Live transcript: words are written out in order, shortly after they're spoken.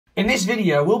In this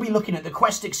video, we'll be looking at the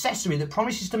Quest accessory that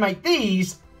promises to make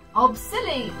these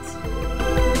obsolete.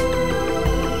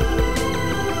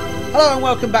 Hello and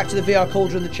welcome back to the VR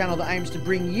Cauldron, the channel that aims to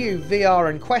bring you VR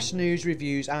and Quest news,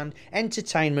 reviews and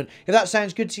entertainment. If that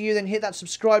sounds good to you, then hit that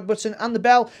subscribe button and the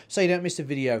bell so you don't miss a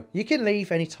video. You can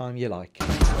leave anytime you like.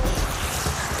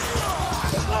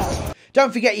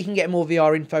 Don't forget you can get more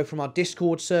VR info from our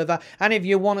Discord server, and if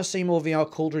you want to see more VR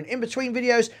Cauldron in between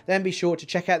videos, then be sure to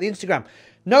check out the Instagram.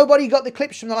 Nobody got the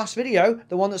clips from the last video.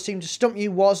 The one that seemed to stump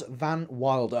you was Van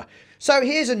Wilder. So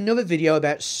here's another video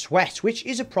about sweat, which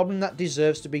is a problem that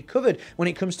deserves to be covered when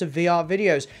it comes to VR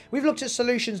videos. We've looked at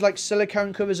solutions like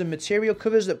silicone covers and material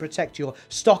covers that protect your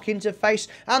stock interface,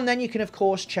 and then you can of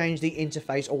course change the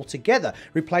interface altogether,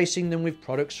 replacing them with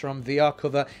products from VR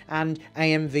Cover and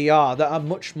AMVR that are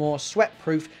much more sweat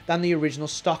proof than the original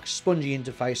stock spongy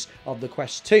interface of the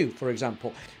Quest 2, for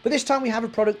example. But this time we have a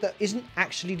product that isn't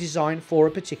actually designed for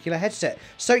a particular headset,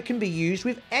 so it can be used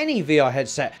with any VR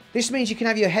headset. This means you can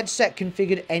have your headset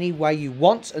configured any way you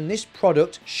want, and this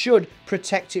product should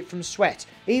protect it from sweat,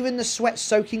 even the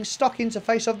sweat-soaking stock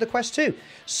interface of the Quest 2.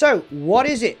 So, what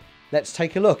is it? Let's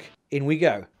take a look. In we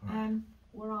go.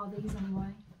 Where are these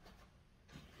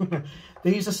anyway?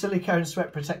 These are silicone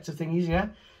sweat protector thingies, yeah?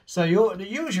 So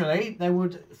usually they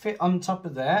would fit on top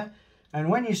of there, and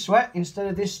when you sweat, instead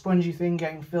of this spongy thing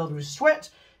getting filled with sweat,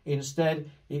 instead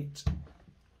it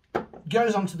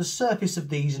goes onto the surface of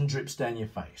these and drips down your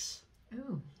face.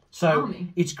 Ooh, so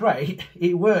charming. It's great,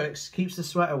 it works, keeps the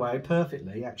sweat away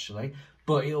perfectly actually,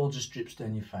 but it all just drips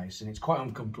down your face and it's quite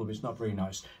uncomfortable. It's not very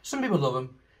nice. Some people love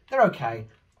them, they're okay.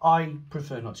 I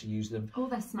prefer not to use them. Oh,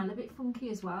 they smell a bit funky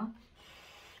as well.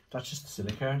 That's just the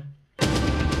silicone.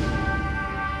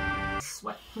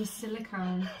 Sweat plus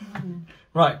silicone.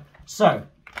 Right, so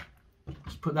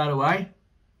let's put that away.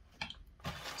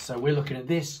 So we're looking at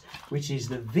this, which is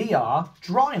the VR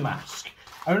Drymask.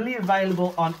 Only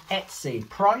available on Etsy.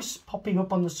 Price popping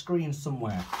up on the screen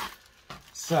somewhere.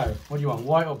 So, what do you want,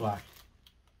 white or black?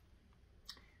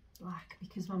 Black,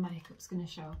 because my makeup's going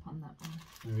to show up on that one.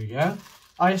 There we go.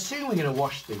 I assume we're going to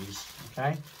wash these,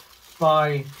 okay?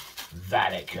 By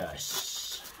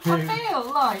Vaticus. I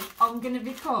feel like I'm going to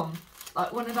become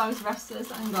like one of those wrestlers.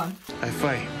 Hang on. I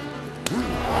fight.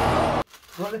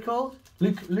 What are they called?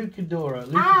 Lucadora.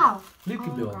 Ow!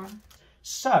 Lucadora. Oh,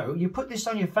 so, you put this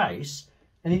on your face,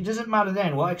 and it doesn't matter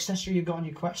then what accessory you've got on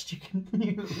your Quest, you can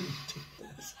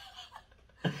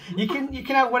you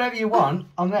can have whatever you want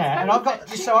on there. And I've got,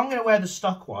 so I'm going to wear the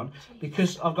stock one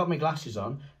because I've got my glasses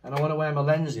on and I want to wear my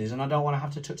lenses and I don't want to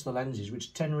have to touch the lenses,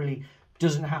 which generally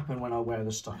doesn't happen when I wear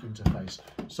the stock interface.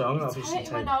 So I'm going to obviously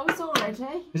take my nose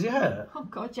already. Does it hurt? Oh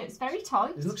god, yeah, it's very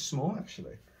tight. It looks small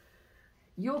actually.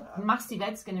 Your massive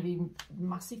head's going to be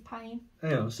massive pain.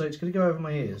 Hang on, so it's going to go over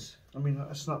my ears. I mean,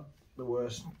 that's not the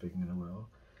worst thing in the world.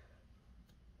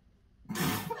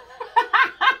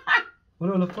 What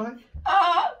do I look like?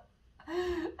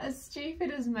 As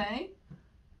stupid as me.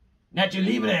 Nacho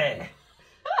Libre!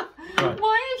 Right.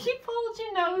 Why have you pulled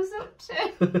your nose up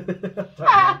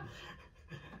to?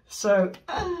 So,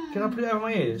 can I put it over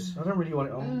my ears? I don't really want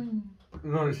it on.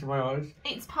 No, it's in my eyes.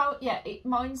 It's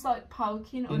mine's like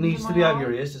poking. It needs to be over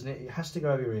your ears, doesn't it? It has to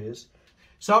go over your ears.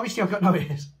 So obviously I've got no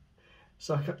ears.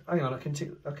 So hang on, I can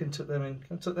tuck them in.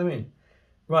 Can I tuck them in?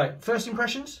 Right. First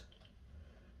impressions.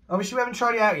 Obviously we haven't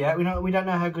tried it out yet. We don't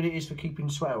know how good it is for keeping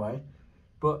sweat away.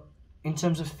 But in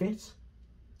terms of fit,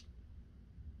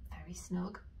 very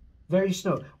snug. Very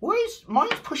snug. Why is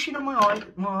mine's pushing on my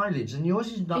eyelids and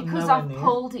yours is not? Because I've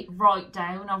pulled it right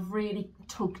down. I've really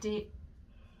tugged it.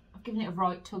 I've given it a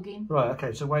right tugging. Right,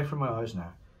 okay, so away from my eyes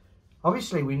now.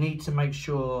 Obviously, we need to make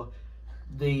sure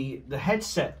the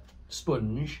headset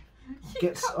sponge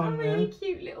gets on there. You've got a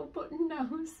really cute little button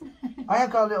nose. I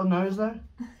have got a little nose though.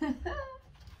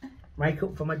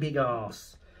 Makeup for my big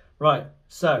arse. Right,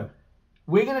 so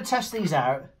we're going to test these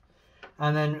out,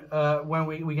 and then when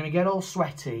we're going to get all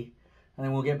sweaty, and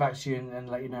then we'll get back to you and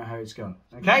let you know how it's gone.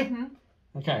 Okay?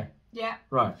 Mm-hmm. Okay. Yeah.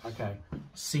 Right. Okay.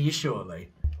 See you shortly.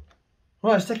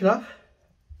 Right, let's take it off.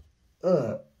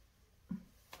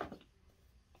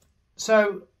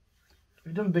 So,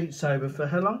 we've done Beat Saber for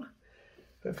how long?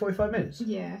 About 45 minutes?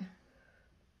 Yeah.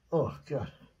 Oh,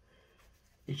 God.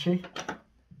 Itchy.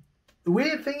 The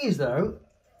weird thing is, though,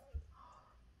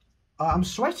 I'm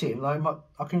sweating. Like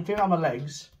I can feel it on my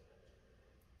legs.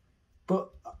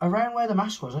 But around where the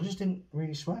mask was, I just didn't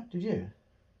really sweat. Did you?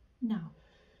 No.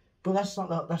 But that's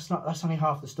only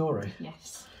half the story.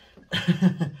 Yes.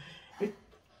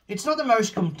 It's not the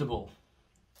most comfortable.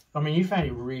 I mean, you found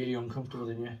it really uncomfortable,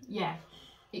 didn't you? Yeah.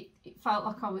 It felt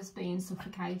like I was being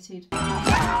suffocated.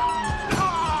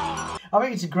 I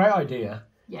think it's a great idea.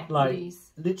 Yeah, Like, it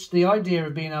is. it's the idea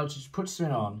of being able to just put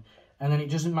something on, and then it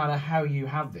doesn't matter how you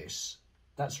have this.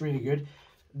 That's really good.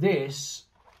 This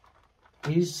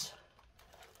is...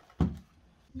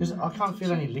 Because I can't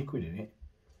feel any liquid in it.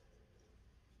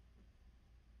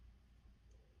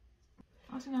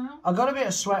 I don't know. I got a bit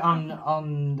of sweat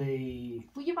on the...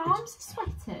 Well, your arms are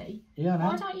sweaty. Yeah, I know.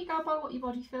 Why don't you go by what your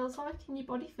body feels like, and your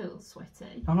body feels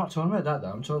sweaty? I'm not talking about that,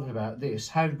 though. I'm talking about this.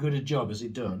 How good a job has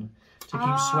it done to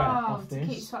keep sweat off this?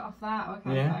 To keep sweat off that.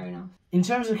 Okay, Yeah. fair enough. In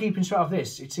terms of keeping sweat off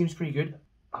this, it seems pretty good.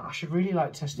 I should really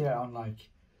like test it out on like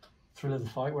Thrill of the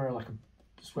Fight, where like a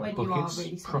sweat When you are buckets,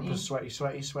 really proper sweaty.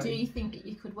 sweaty. Do you think that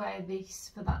you could wear this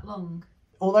for that long?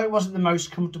 Although it wasn't the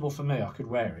most comfortable for me, I could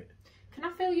wear it. Can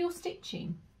I feel your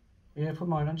stitching? Yeah, put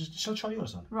mine on. Shall I try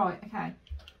yours on? Right, okay.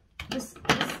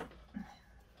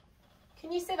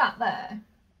 Can you see that there?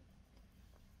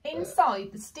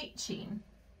 Inside, the stitching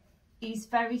is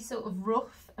very sort of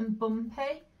rough and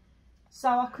bumpy. So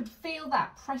I could feel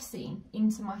that pressing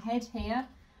into my head here.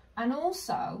 And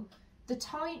also, the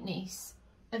tightness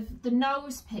of the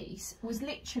nose piece was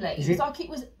literally, it was like it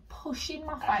was pushing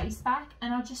my face back,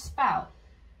 and I just felt...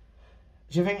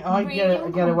 Do you think I'd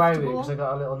really get away with it because I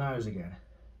got a little nose again?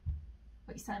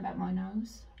 What are you saying about my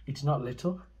nose? It's not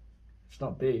little. It's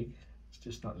not big. It's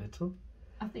just not little.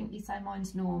 I think you say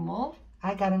mine's normal.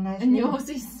 I got a nice And little... yours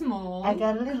is small. I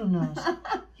got a little nose.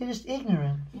 You're just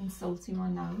ignorant. Insulting my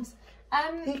nose.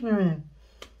 Ignorant.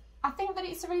 I think that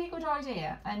it's a really good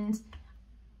idea, and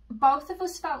both of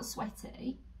us felt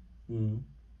sweaty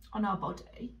on our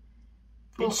body.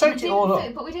 It soaked it all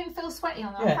up. But we didn't feel sweaty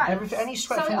on our face. Any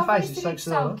sweat from the face, it soaks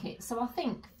it all up. So I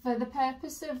think for the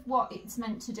purpose of what it's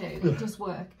meant to do, it does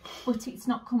work, but it's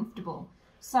not comfortable.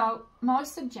 So my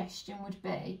suggestion would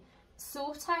be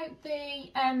sort out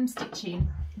the stitching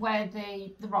where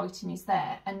the writing is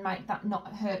there and make that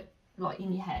not hurt like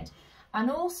in your head.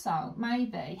 And also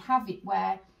maybe have it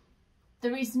where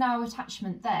there is no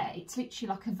attachment there. It's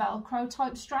literally like a Velcro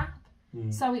type strap.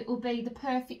 So it will be the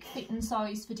perfect fit and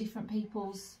size for different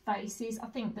people's faces. I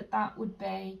think that that would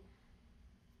be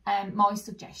my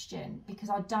suggestion, because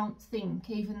I don't think,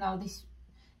 even though this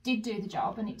did do the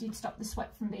job and it did stop the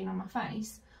sweat from being on my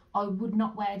face, I would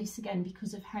not wear this again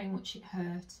because of how much it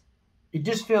hurt. It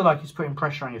does feel like it's putting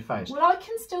pressure on your face. Well, I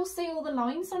can still see all the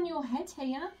lines on your head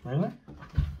here. Really?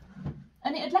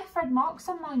 And it had left red marks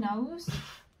on my nose.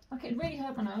 Like, it really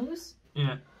hurt my nose.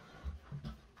 Yeah.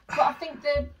 But I think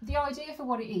the idea for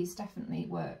what it is definitely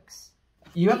works.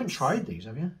 You haven't tried these,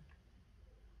 have you?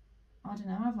 I don't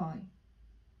know, have I?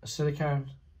 A silicone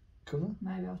cover?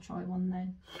 Maybe I'll try one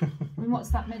then. I mean, what's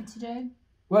that meant to do?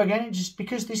 Well, again, it just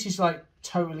because this is like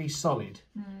totally solid,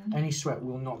 any sweat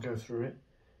will not go through it.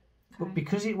 Okay. But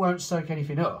because it won't soak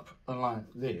anything up, unlike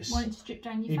this, Won't it drip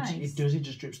down your face? It does. It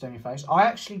just drips down your face. I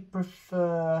actually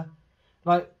prefer,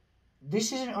 like,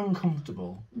 this isn't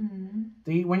uncomfortable.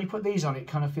 When you put these on, it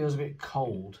kind of feels a bit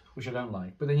cold, which I don't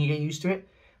like. But then you get used to it.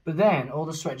 But then all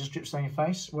the sweat just drips down your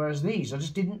face. Whereas these, I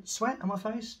just didn't sweat on my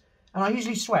face. And I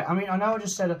usually sweat. I mean, I know I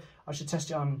just said I should test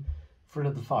it on Thrill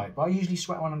of the Fight, but I usually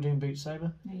sweat when I'm doing Boot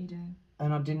Saber. Yeah, you do.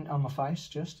 And I didn't on my face.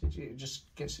 It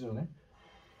just gets it all in.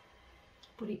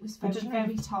 But it was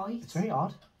very tight. It's very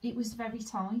odd. It was very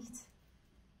tight.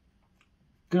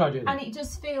 Good idea. And it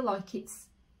does feel like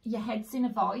your head's in a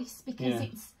vice,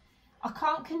 because I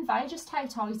can't convey just how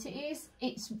tight it is.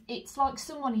 It's like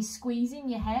someone is squeezing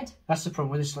your head. That's the problem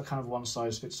with this, like, kind of one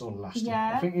size fits all elastic.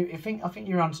 Yeah. I think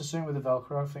you're onto something with the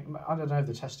Velcro. I don't know if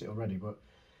they tested it already, but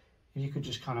if you could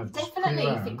just kind of definitely,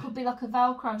 if it could be like a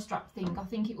Velcro strap thing, I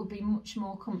think it would be much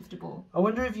more comfortable. I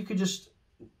wonder if you could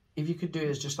do it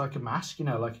as just like a mask, you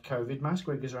know, like a COVID mask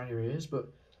where it goes around your ears,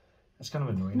 but that's kind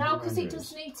of annoying. No, because it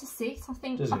does need to sit. I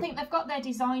think they've got their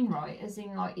design right, as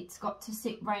in like it's got to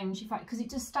sit range, because it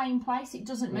does stay in place. It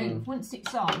doesn't move. Once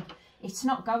it's on, it's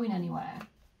not going anywhere.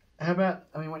 How about,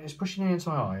 I mean, when it's pushing it into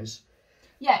my eyes?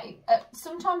 Yeah,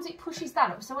 sometimes it pushes that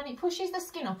up. So when it pushes the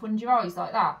skin up under your eyes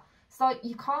like that, it's like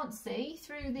you can't see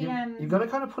through the... You've got to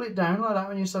kind of pull it down like that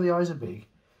when you say the eyes are big.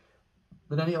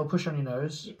 But then it'll push on your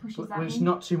nose. It pushes that but it's in.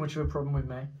 not too much of a problem with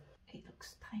me. It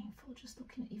looks painful just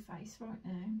looking at your face right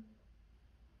now.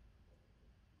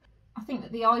 I think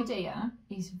that the idea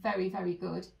is very, very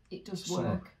good. It does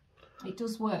work. It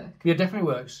does work. Yeah, definitely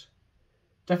works.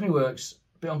 Definitely works.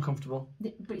 A bit uncomfortable.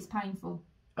 But it's painful.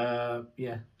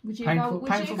 Yeah. Would you painful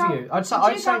go, for you. I'd say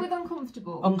go with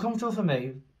uncomfortable? Uncomfortable for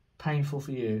me, painful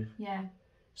for you. Yeah.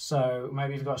 So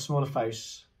maybe if you've got a smaller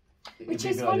face. Which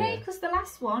is funny, because the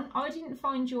last one, I didn't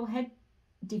find your head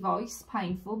device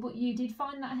painful, but you did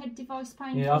find that head device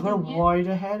painful. Yeah, I've got a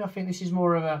wider head. I think this is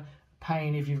more of a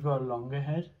pain if you've got a longer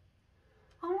head.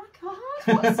 Oh my God,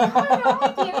 what's going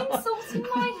on with you insulting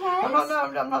my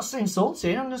head? I'm not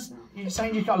insulting. I'm just, you're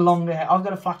saying you've got a longer head. I've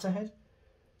got a flatter head.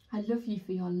 I love you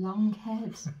for your long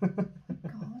head.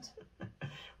 God.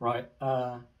 Right,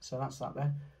 so that's that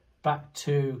then. Back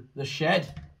to the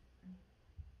shed.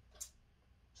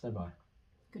 Say bye.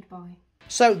 Goodbye.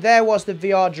 So there was the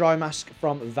VR Drymask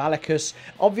from Valicus.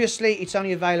 Obviously, it's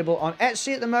only available on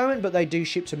Etsy at the moment, but they do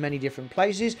ship to many different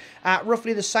places. At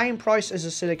roughly the same price as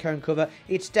a silicone cover,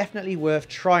 it's definitely worth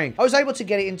trying. I was able to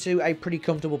get it into a pretty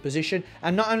comfortable position,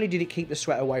 and not only did it keep the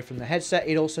sweat away from the headset,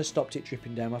 it also stopped it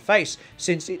dripping down my face,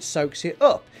 since it soaks it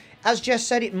up. As Jess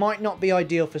said, it might not be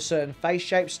ideal for certain face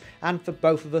shapes, and for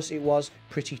both of us it was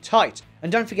pretty tight. And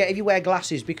don't forget, if you wear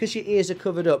glasses, because your ears are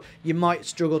covered up, you might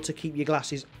struggle to keep your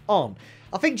glasses on.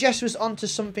 I think Jess was onto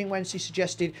something when she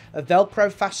suggested a Velcro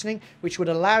fastening, which would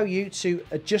allow you to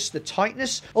adjust the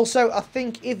tightness. Also, I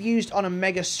think if used on a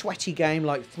mega sweaty game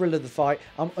like Thrill of the Fight,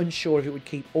 I'm unsure if it would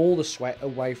keep all the sweat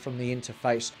away from the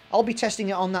interface. I'll be testing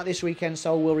it on that this weekend,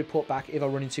 so I will report back if I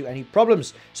run into any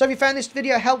problems. So if you found this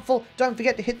video helpful, don't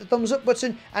forget to hit the thumbs up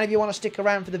button, and if you want to stick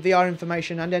around for the VR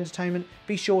information and entertainment,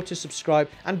 be sure to subscribe,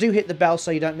 and do hit the bell so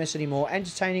you don't miss any more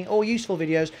entertaining or useful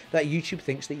videos that YouTube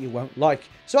thinks that you won't like.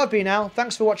 So I've been Al,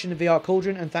 thanks for watching the VR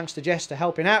Cauldron, and thanks to Jess for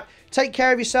helping out. Take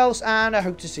care of yourselves, and I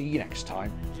hope to see you next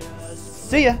time.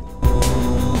 See ya!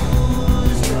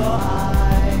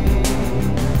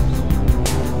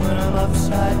 When I'm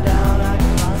upside down, I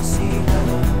can't see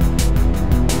heaven.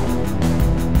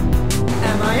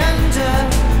 Am I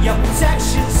under your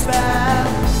protection spell?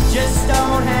 Just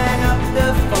don't have